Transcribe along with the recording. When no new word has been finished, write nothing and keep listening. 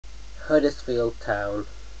Huddersfield Town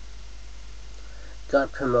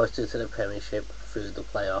got promoted to the Premiership through the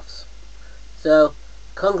playoffs. So,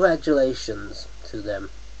 congratulations to them.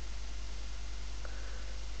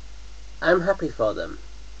 I'm happy for them.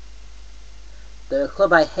 They're a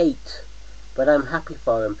club I hate, but I'm happy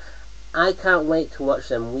for them. I can't wait to watch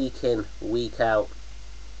them week in, week out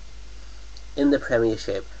in the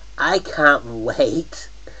Premiership. I can't wait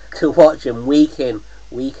to watch them week in,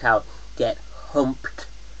 week out get humped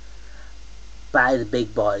by the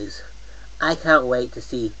big boys. I can't wait to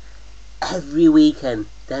see every weekend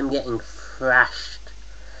them getting thrashed.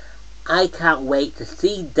 I can't wait to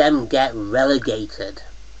see them get relegated.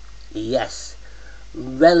 Yes,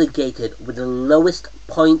 relegated with the lowest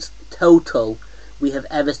points total we have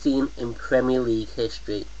ever seen in Premier League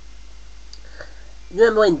history. You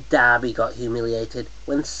remember when Derby got humiliated?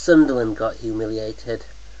 When Sunderland got humiliated?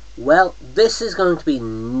 Well, this is going to be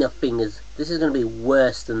nothing. This is going to be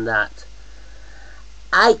worse than that.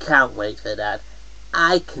 I can't wait for that.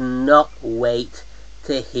 I cannot wait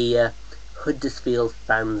to hear Huddersfield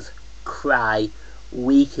fans cry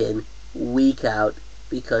week in, week out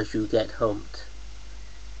because you get humped.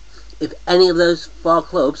 If any of those four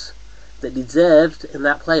clubs that deserved in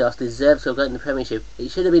that playoffs deserved to have gotten the Premiership,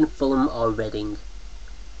 it should have been Fulham or Reading.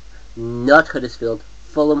 Not Huddersfield,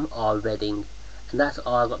 Fulham or Reading. And that's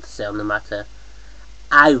all I've got to say on the matter.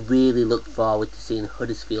 I really look forward to seeing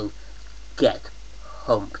Huddersfield get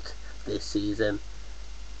humped this season.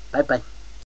 Bye bye.